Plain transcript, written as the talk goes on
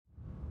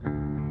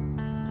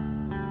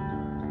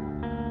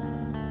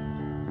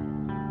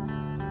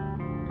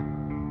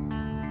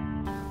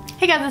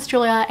Hey guys, it's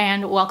Julia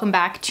and welcome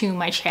back to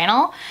my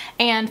channel.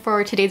 And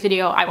for today's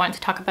video, I wanted to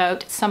talk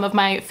about some of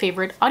my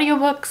favorite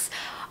audiobooks.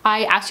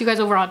 I asked you guys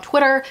over on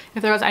Twitter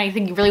if there was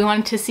anything you really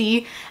wanted to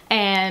see,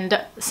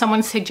 and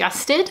someone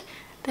suggested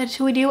that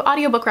we do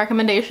audiobook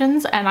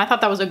recommendations, and I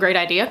thought that was a great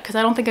idea because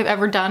I don't think I've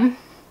ever done,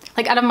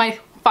 like, out of my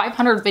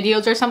 500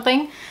 videos or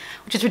something,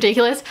 which is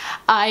ridiculous,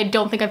 I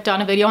don't think I've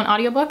done a video on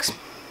audiobooks.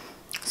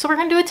 So we're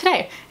gonna do it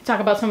today. Talk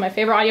about some of my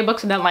favorite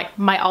audiobooks and then like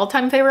my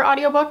all-time favorite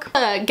audiobook.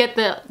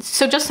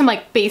 So just some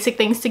like basic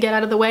things to get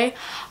out of the way.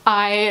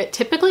 I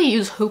typically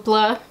use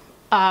Hoopla,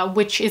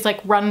 which is like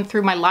run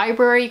through my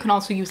library. You can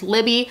also use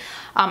Libby.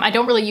 I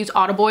don't really use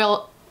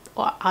Audible.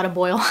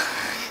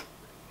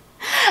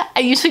 I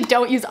usually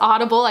don't use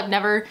Audible.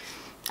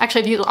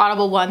 I've used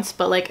Audible once,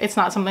 but like it's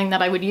not something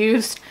that I would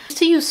use. I used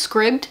to use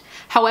Scribd.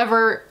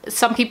 However,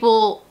 some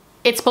people,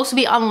 it's supposed to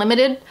be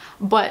unlimited,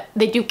 but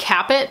they do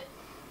cap it.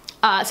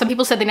 Some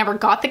people said they never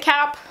got the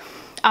cap,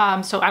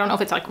 so I don't know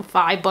if it's like a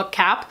 5-book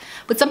cap,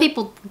 but some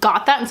people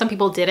got that and some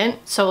people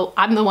didn't. So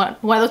I'm one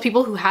of those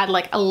people who had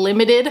like a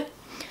limited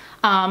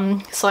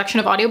selection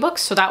of audiobooks,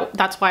 so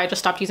that's why I just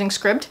stopped using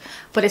Scribd.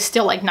 But it's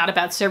still like not a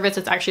bad service.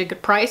 It's actually a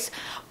good price,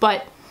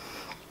 but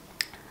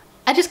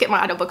I just get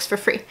my audiobooks for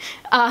free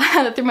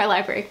through my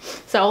library.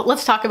 So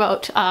let's talk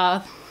about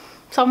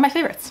some of my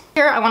favorites.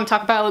 Here I want to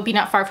talk about Be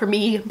Not Far From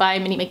Me by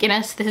Minnie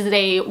McGinnis. This is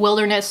a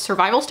wilderness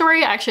survival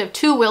story. I actually have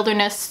 2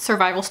 wilderness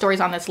survival stories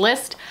on this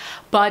list,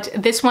 but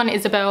this one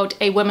is about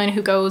a woman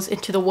who goes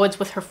into the woods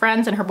with her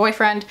friends and her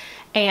boyfriend,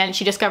 and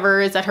she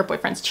discovers that her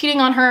boyfriend's cheating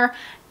on her,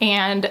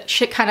 and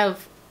shit kind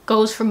of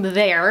goes from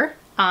there,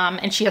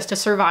 and she has to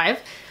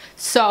survive.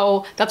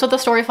 So that's what the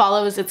story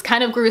follows. It's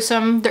kind of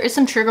gruesome. There is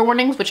some trigger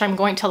warnings, which I'm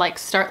going to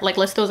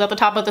list those at the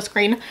top of the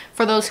screen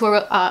for those who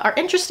are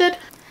interested.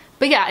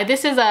 But yeah,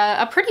 this is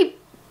a pretty,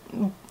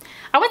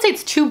 I wouldn't say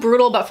it's too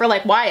brutal, but for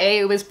like YA,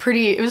 it was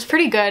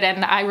pretty good,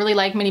 and I really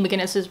like Minnie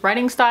McGinnis's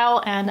writing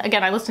style. And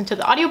again, I listened to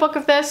the audiobook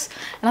of this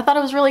and I thought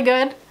it was really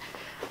good.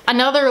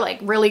 Another like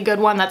really good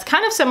one that's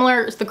kind of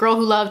similar is The Girl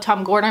Who Loved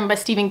Tom Gordon by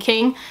Stephen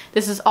King.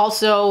 This is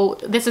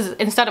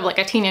instead of like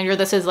a teenager,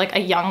 this is like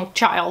a young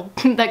child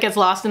that gets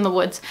lost in the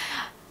woods.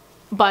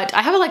 But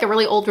I have like a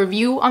really old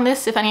review on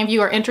this if any of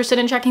you are interested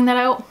in checking that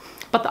out.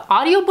 But the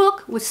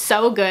audiobook was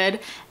so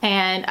good,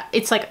 and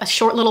it's like a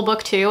short little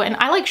book too, and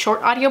I like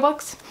short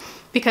audiobooks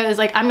because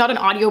like I'm not an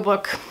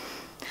audiobook, I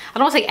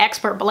don't want to say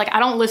expert, but like I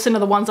don't listen to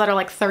the ones that are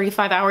like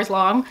 35 hours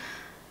long.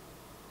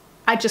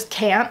 I just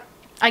can't,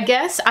 I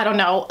guess. I don't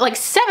know, like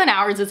 7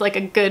 hours is like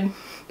a good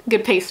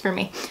pace for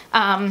me.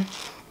 But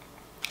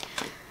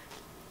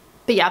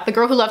yeah, The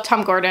Girl Who Loved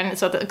Tom Gordon,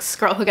 so this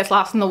girl who gets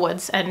lost in the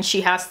woods and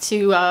she has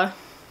to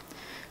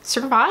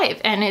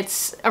survive, and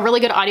it's a really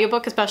good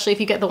audiobook, especially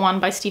if you get the one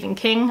by Stephen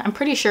King. I'm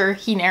pretty sure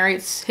he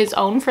narrates his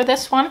own for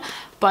this one,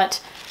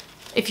 but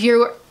if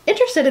you're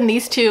interested in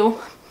these 2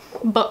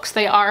 books,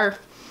 they are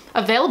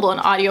available in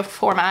audio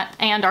format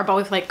and are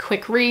both like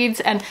quick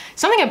reads. And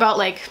something about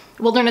like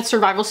wilderness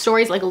survival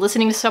stories, like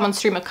listening to someone's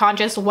stream of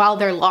conscious while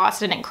they're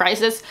lost and in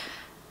crisis,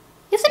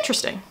 is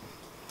interesting.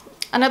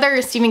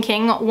 Another Stephen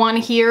King one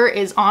here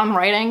is on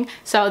writing.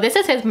 So this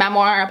is his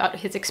memoir about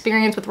his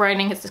experience with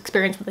writing, his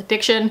experience with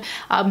addiction,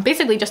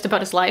 basically just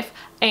about his life.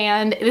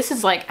 And this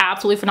is like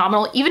absolutely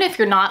phenomenal. Even if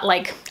you're not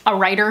like a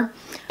writer,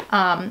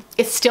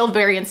 it's still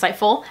very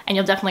insightful and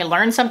you'll definitely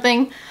learn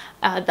something.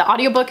 The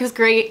audiobook is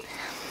great.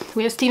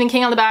 We have Stephen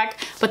King on the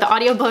back, but the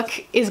audiobook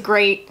is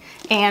great,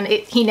 and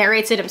he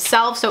narrates it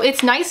himself. So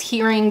it's nice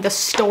hearing the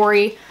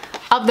story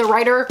of the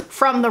writer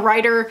from the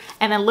writer,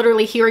 and then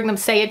literally hearing them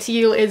say it to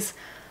you it's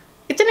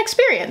an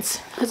experience.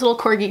 There's little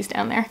corgis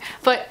down there.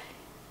 But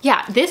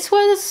yeah, this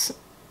was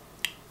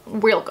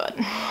real good.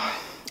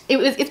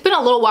 It's been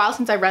a little while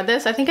since I read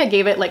this. I think I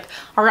gave it like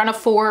around a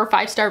 4 or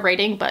 5-star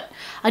rating, but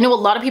I know a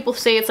lot of people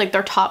say it's like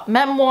their top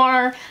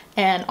memoir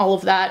and all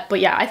of that. But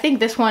yeah, I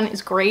think this one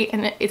is great,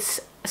 and it's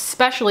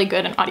especially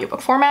good in audiobook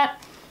format.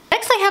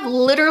 Next, I have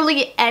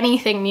literally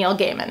anything Neil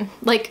Gaiman.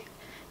 Like,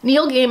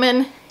 Neil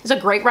Gaiman is a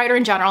great writer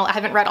in general. I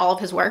haven't read all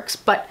of his works,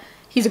 but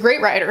he's a great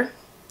writer.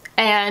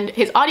 And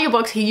his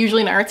audiobooks, he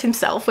usually narrates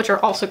himself, which are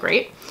also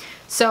great.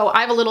 So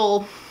I have a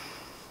little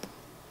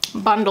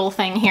bundle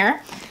thing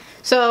here.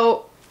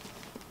 So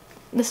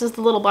this is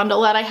the little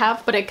bundle that I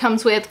have, but it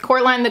comes with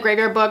Coraline, the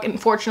Graveyard Book, and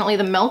Fortunately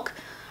the Milk.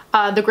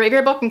 The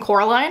Graveyard Book and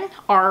Coraline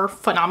are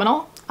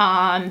phenomenal.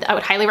 I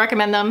would highly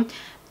recommend them.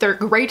 They're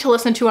great to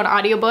listen to on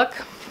audiobook.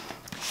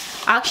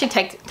 I'll actually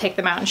take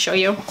them out and show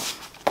you.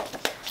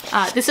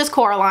 This is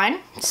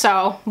Coraline,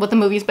 so what the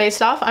movie's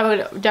based off. I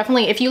would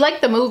definitely, if you like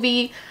the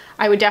movie,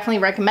 I would definitely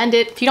recommend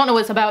it. If you don't know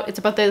what it's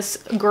about this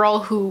girl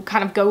who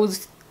kind of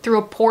goes through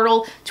a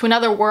portal to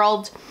another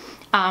world.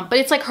 But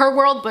it's like her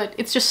world, but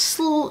it's just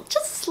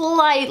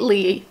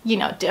slightly, you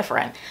know,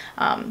 different.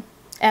 And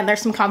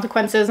there's some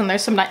consequences, and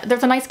there's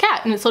a nice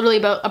cat, and it's literally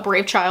about a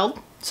brave child.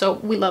 So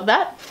we love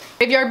that.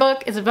 Graveyard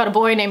Book is about a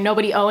boy named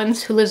Nobody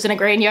Owens who lives in a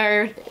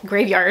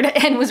graveyard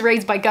and was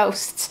raised by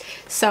ghosts.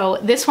 So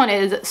this one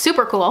is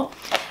super cool.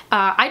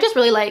 I just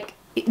really like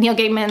Neil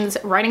Gaiman's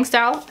writing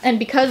style, and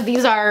because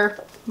these are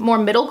more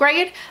middle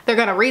grade, they're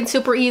gonna read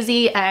super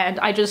easy, and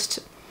I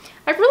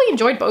really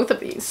enjoyed both of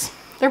these.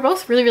 They're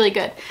both really, really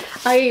good.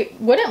 I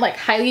wouldn't like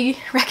highly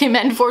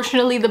recommend,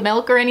 fortunately, the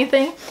milk or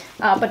anything,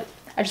 but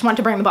I just wanted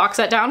to bring the box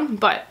set down.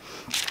 But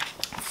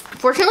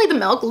fortunately, the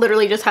milk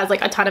literally just has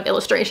like a ton of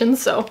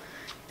illustrations, so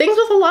things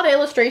with a lot of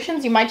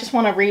illustrations you might just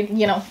want to read,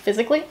 you know,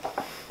 physically.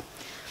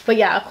 But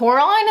yeah,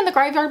 Coraline and the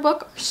Graveyard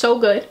Book are so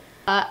good.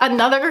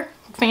 Another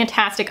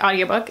fantastic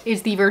audiobook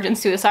is The Virgin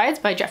Suicides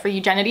by Jeffrey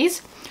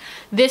Eugenides.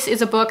 This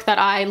is a book that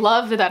I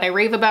love, that I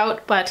rave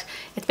about, but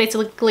it's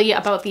basically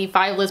about the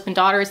 5 Lisbon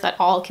daughters that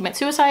all commit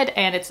suicide,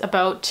 and it's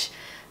about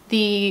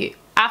the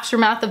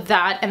aftermath of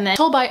that, and then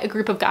told by a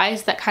group of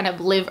guys that kind of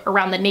live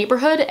around the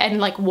neighborhood and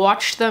like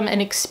watched them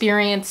and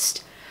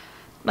experienced,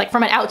 like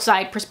from an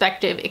outside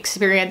perspective,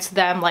 experienced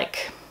them,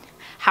 like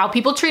how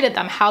people treated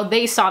them, how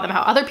they saw them,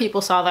 how other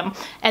people saw them,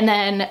 and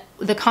then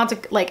the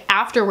concept, like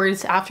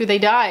afterwards, after they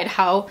died,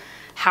 how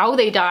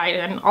they died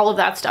and all of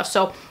that stuff.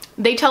 So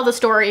they tell the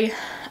story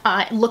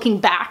looking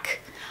back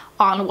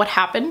on what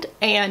happened,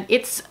 and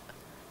it's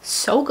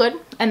so good,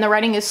 and the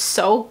writing is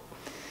so,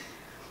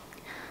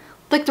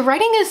 like, the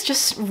writing is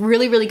just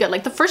really, really good.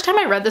 Like, the first time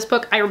I read this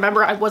book, I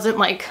remember I wasn't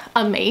like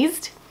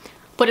amazed,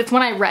 but it's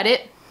when I read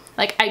it,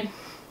 like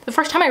the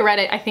first time I read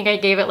it, I think I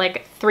gave it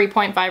like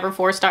 3.5 or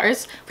 4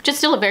 stars, which is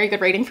still a very good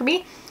rating for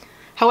me.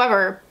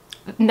 However,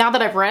 now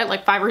that I've read it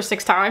like 5 or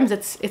 6 times,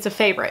 it's a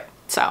favorite.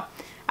 So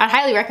I'd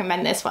highly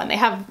recommend this one. They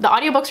have, the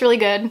audiobook's really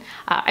good.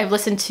 I've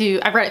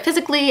read it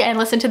physically and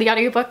listened to the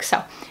audiobook,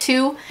 so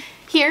 2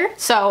 here.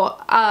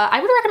 So I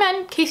would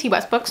recommend Casey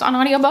West books on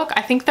audiobook.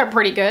 I think they're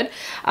pretty good.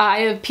 I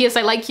have P.S.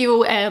 I Like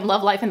You and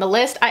Love Life and the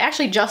List. I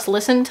actually just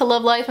listened to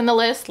Love Life and the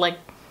List like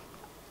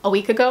a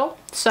week ago.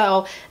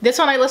 So this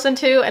one I listened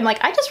to, and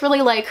like I just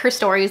really like her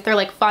stories. They're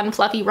like fun,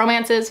 fluffy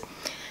romances.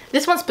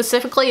 This one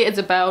specifically is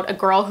about a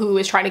girl who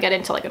is trying to get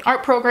into like an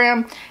art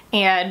program,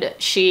 and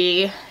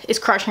she is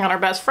crushing on her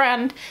best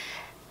friend.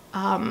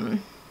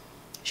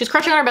 She's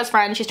crushing on her best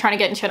friend. She's trying to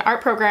get into an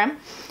art program,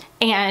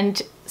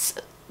 and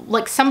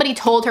like somebody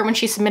told her when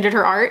she submitted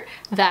her art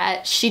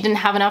that she didn't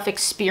have enough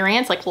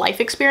experience, like life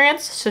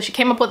experience. So she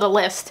came up with a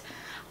list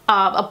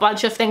of a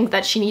bunch of things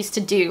that she needs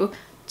to do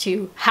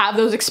to have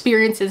those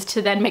experiences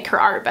to then make her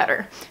art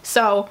better.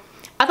 So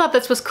I thought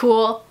this was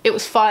cool. It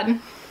was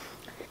fun.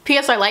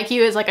 P.S. I Like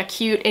You is like a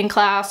cute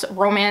in-class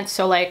romance.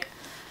 So like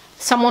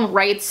someone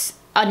writes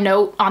a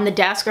note on the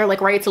desk, or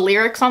like writes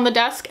lyrics on the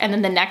desk, and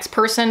then the next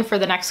person for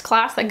the next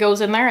class that goes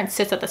in there and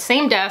sits at the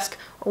same desk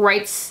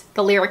writes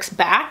the lyrics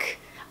back,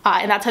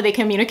 and that's how they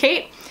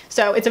communicate.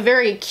 So it's a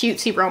very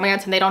cutesy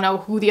romance, and they don't know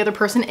who the other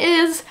person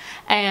is.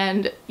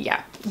 And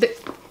yeah,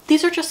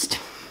 these are just,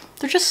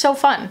 they're just so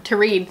fun to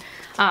read,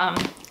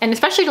 and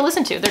especially to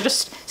listen to. They're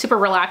just super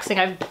relaxing.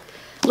 I've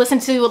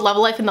listened to Love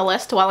Life and the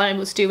List while I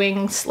was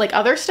doing like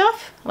other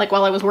stuff. Like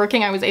while I was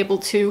working, I was able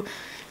to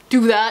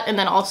do that and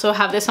then also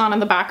have this on in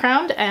the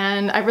background,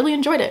 and I really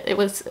enjoyed it. It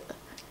was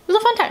a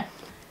fun time.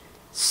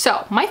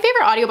 So my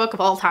favorite audiobook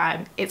of all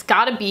time, it's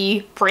gotta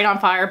be Brain on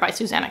Fire by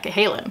Susanna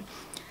Cahalan.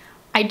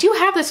 I do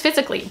have this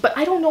physically, but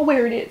I don't know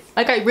where it is.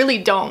 Like I really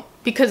don't,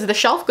 because the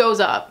shelf goes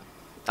up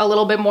a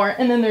little bit more,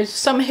 and then there's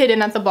some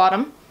hidden at the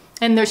bottom,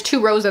 and there's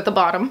 2 rows at the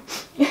bottom,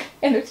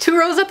 and there's 2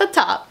 rows at the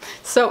top.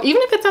 So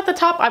even if it's at the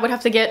top, I would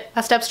have to get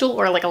a step stool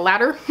or like a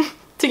ladder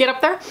to get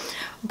up there,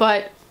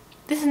 but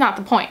this is not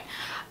the point.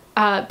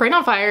 Brain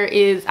on Fire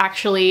is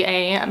actually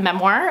a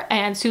memoir,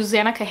 and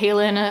Susanna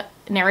Cahalan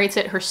narrates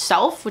it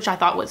herself, which I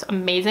thought was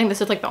amazing.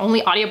 This is like the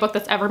only audiobook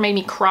that's ever made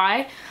me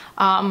cry.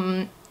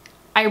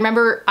 I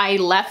remember I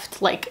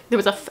left, like, there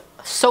was a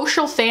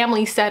social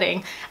family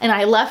setting, and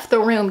I left the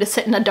room to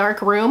sit in a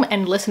dark room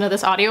and listen to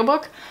this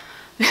audiobook.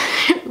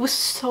 It was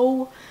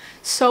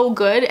so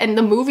good, and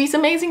the movie's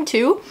amazing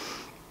too.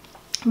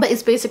 But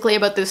it's basically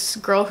about this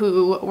girl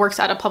who works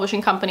at a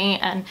publishing company,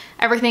 and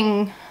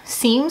everything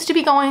seems to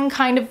be going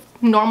kind of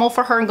normal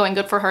for her and going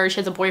good for her. She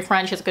has a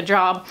boyfriend, she has a good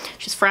job,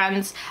 she has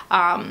friends.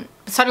 But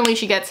suddenly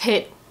she gets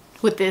hit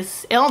with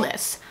this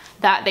illness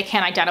that they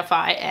can't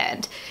identify,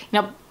 and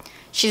you know,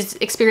 she's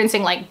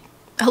experiencing like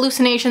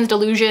hallucinations,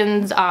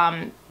 delusions.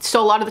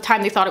 So a lot of the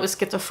time they thought it was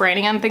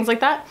schizophrenia and things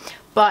like that.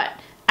 But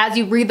as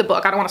you read the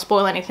book, I don't want to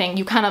spoil anything,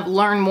 you kind of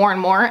learn more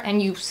and more,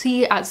 and you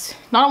see as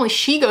not only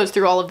she goes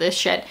through all of this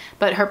shit,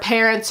 but her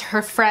parents,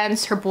 her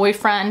friends, her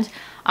boyfriend,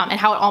 and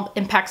how it all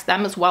impacts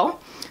them as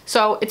well.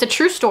 So it's a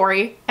true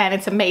story, and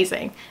it's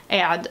amazing,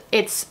 and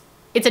it's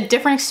a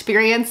different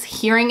experience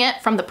hearing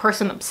it from the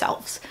person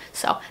themselves.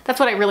 So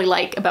that's what I really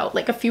like about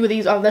like a few of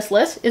these on this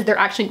list, is they're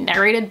actually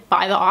narrated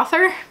by the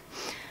author,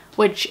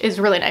 which is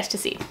really nice to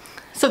see.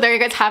 So there you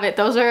guys have it.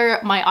 Those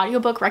are my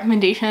audiobook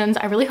recommendations.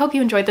 I really hope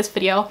you enjoyed this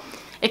video.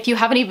 If you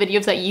have any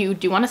videos that you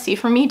do want to see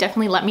from me,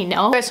 definitely let me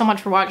know. Thank you guys so much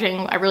for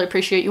watching. I really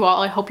appreciate you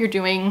all. I hope you're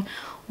doing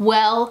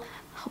well.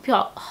 Hope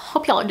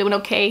y'all are doing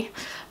okay.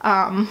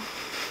 Yeah,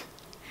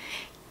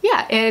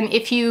 and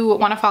if you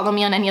want to follow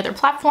me on any other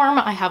platform,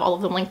 I have all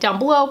of them linked down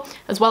below,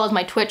 as well as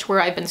my Twitch,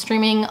 where I've been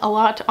streaming a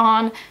lot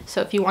on.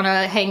 So if you want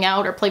to hang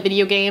out or play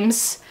video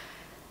games,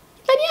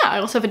 And yeah, I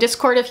also have a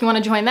Discord if you want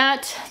to join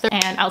that.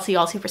 And I'll see you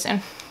all super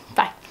soon.